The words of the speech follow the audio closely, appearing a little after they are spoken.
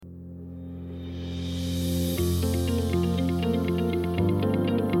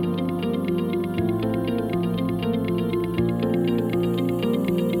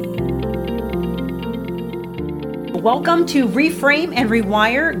Welcome to Reframe and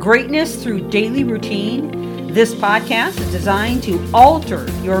Rewire Greatness Through Daily Routine. This podcast is designed to alter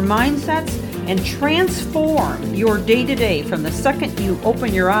your mindsets and transform your day-to-day from the second you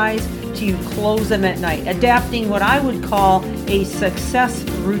open your eyes to you close them at night, adapting what I would call a success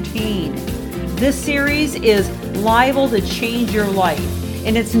routine. This series is liable to change your life,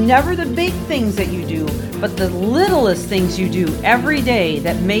 and it's never the big things that you do, but the littlest things you do every day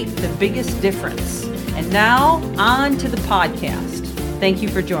that make the biggest difference. And now, on to the podcast. Thank you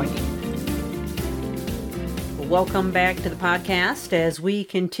for joining. Welcome back to the podcast as we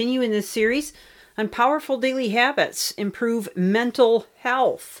continue in this series on powerful daily habits, improve mental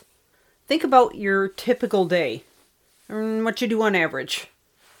health. Think about your typical day and what you do on average.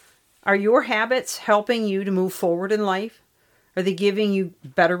 Are your habits helping you to move forward in life? Are they giving you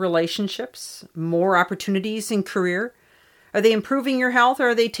better relationships, more opportunities in career? Are they improving your health, or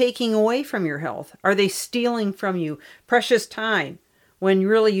are they taking away from your health? Are they stealing from you precious time when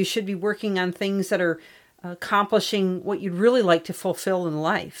really you should be working on things that are accomplishing what you'd really like to fulfill in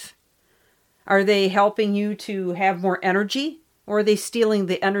life? Are they helping you to have more energy, or are they stealing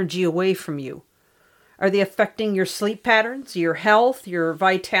the energy away from you? Are they affecting your sleep patterns, your health, your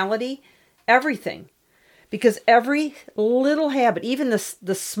vitality, everything? Because every little habit, even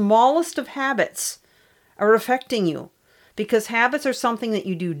the smallest of habits, are affecting you. Because habits are something that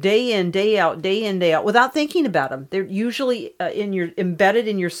you do day in, day out, without thinking about them. They're usually embedded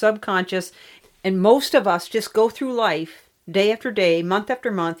in your subconscious. And most of us just go through life day after day, month after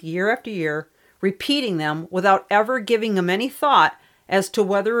month, year after year, repeating them without ever giving them any thought as to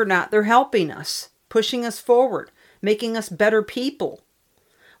whether or not they're helping us, pushing us forward, making us better people.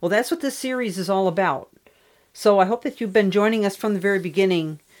 Well, that's what this series is all about. So I hope that you've been joining us from the very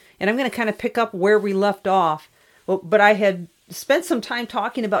beginning. And I'm going to kind of pick up where we left off. But I had spent some time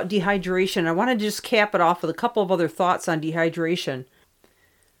talking about dehydration. I wanted to just cap it off with a couple of other thoughts on dehydration.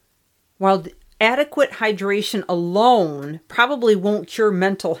 While adequate hydration alone probably won't cure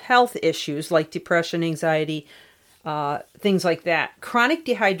mental health issues like depression, anxiety, things like that, chronic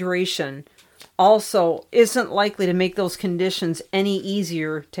dehydration also isn't likely to make those conditions any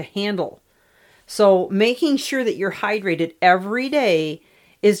easier to handle. So making sure that you're hydrated every day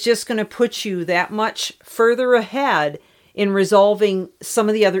is just going to put you that much further ahead in resolving some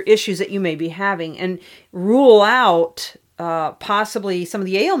of the other issues that you may be having, and rule out possibly some of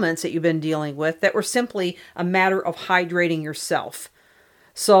the ailments that you've been dealing with that were simply a matter of hydrating yourself.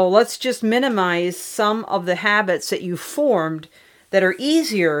 So let's just minimize some of the habits that you formed that are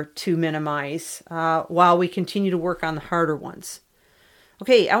easier to minimize while we continue to work on the harder ones.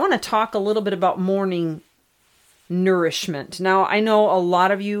 Okay, I want to talk a little bit about morning nourishment. Now, I know a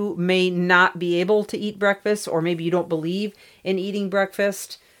lot of you may not be able to eat breakfast, or maybe you don't believe in eating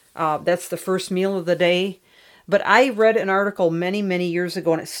breakfast. That's the first meal of the day. But I read an article many, many years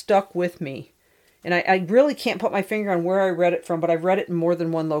ago, and it stuck with me. And I really can't put my finger on where I read it from, but I've read it in more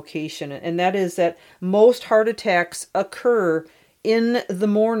than one location. And that is that most heart attacks occur in the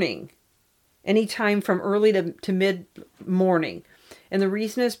morning, anytime from early to mid-morning. And the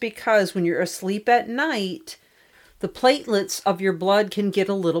reason is because when you're asleep at night, the platelets of your blood can get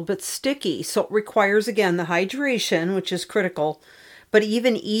a little bit sticky. So it requires, again, the hydration, which is critical. But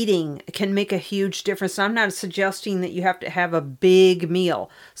even eating can make a huge difference. I'm not suggesting that you have to have a big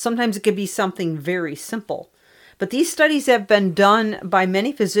meal. Sometimes it could be something very simple. But these studies have been done by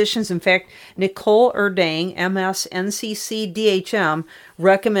many physicians. In fact, Nicole Erdang, MS, NCC, DHM,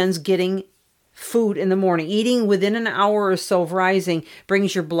 recommends getting food in the morning. Eating within an hour or so of rising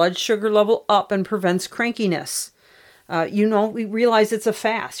brings your blood sugar level up and prevents crankiness. We realize it's a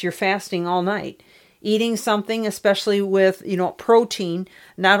fast. You're fasting all night. Eating something, especially with, protein,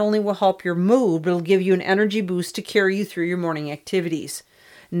 not only will help your mood, but it'll give you an energy boost to carry you through your morning activities.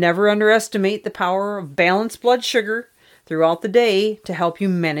 Never underestimate the power of balanced blood sugar throughout the day to help you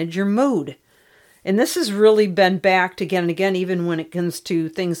manage your mood. And this has really been backed again and again, even when it comes to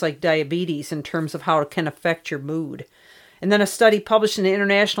things like diabetes, in terms of how it can affect your mood. And then a study published in the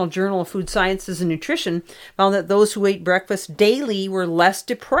International Journal of Food Sciences and Nutrition found that those who ate breakfast daily were less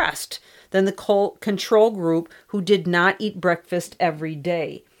depressed than the control group who did not eat breakfast every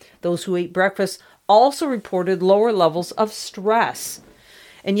day. Those who ate breakfast also reported lower levels of stress.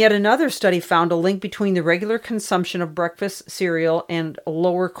 And yet another study found a link between the regular consumption of breakfast cereal and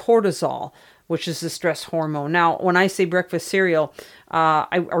lower cortisol, which is the stress hormone. Now, when I say breakfast cereal,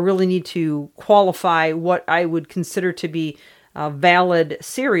 I really need to qualify what I would consider to be valid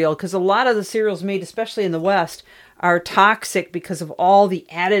cereal, because a lot of the cereals made, especially in the West, are toxic because of all the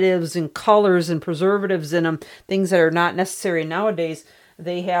additives and colors and preservatives in them, things that are not necessary nowadays.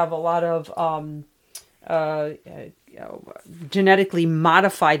 They have a lot of genetically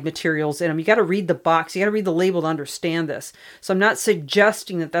modified materials in them. You got to read the box. You got to read the label to understand this. So I'm not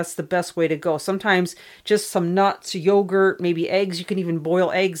suggesting that that's the best way to go. Sometimes just some nuts, yogurt, maybe eggs. You can even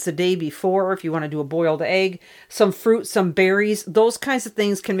boil eggs the day before if you want to do a boiled egg. Some fruit, some berries. Those kinds of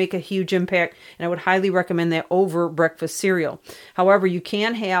things can make a huge impact, and I would highly recommend that over breakfast cereal. However, you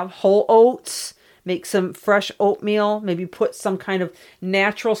can have whole oats. Make some fresh oatmeal, maybe put some kind of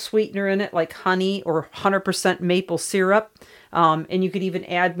natural sweetener in it, like honey or 100% maple syrup. And you could even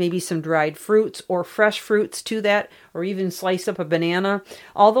add maybe some dried fruits or fresh fruits to that, or even slice up a banana.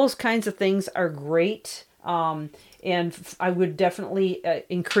 All those kinds of things are great. And I would definitely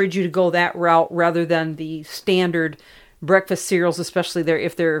encourage you to go that route rather than the standard breakfast cereals, especially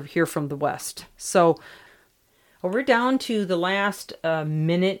if they're here from the West. So we're down to the last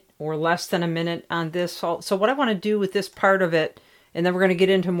minute or less than a minute on this. So what I want to do with this part of it, and then we're going to get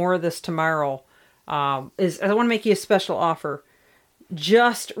into more of this tomorrow, is I want to make you a special offer.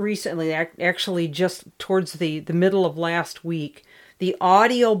 Just recently, actually just towards the middle of last week, the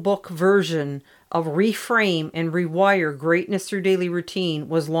audiobook version of Reframe and Rewire Greatness Through Daily Routine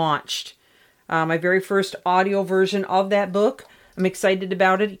was launched. My very first audio version of that book. I'm excited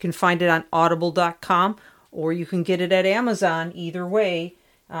about it. You can find it on audible.com or you can get it at Amazon, either way.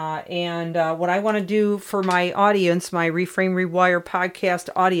 And what I want to do for my audience, my Reframe Rewire podcast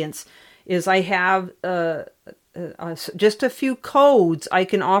audience, is I have just a few codes I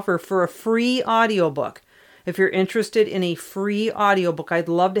can offer for a free audiobook. If you're interested in a free audiobook, I'd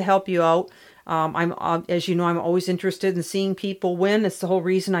love to help you out. As you know, I'm always interested in seeing people win. It's the whole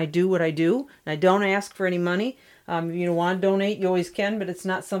reason I do what I do. And I don't ask for any money. If you want to donate, you always can, but it's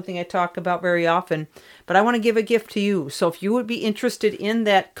not something I talk about very often. But I want to give a gift to you. So if you would be interested in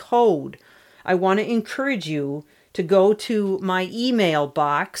that code, I want to encourage you to go to my email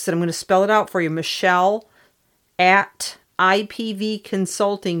box, and I'm going to spell it out for you,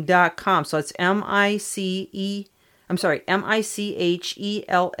 Michelle@ipvconsulting.com. So it's MICHELLE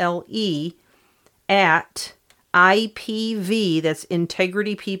at IPV, that's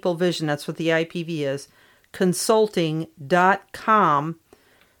Integrity People Vision, that's what the IPV is, consulting.com.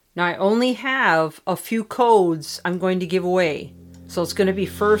 Now I only have a few codes I'm going to give away. So it's going to be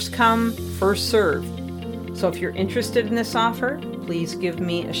first come, first serve. So if you're interested in this offer, please give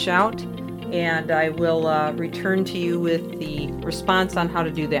me a shout and I will return to you with the response on how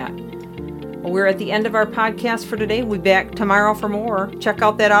to do that. Well, we're at the end of our podcast for today. We'll be back tomorrow for more. Check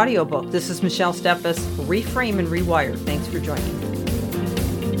out that audiobook. This is Michelle Steffes, Reframe and Rewire. Thanks for joining.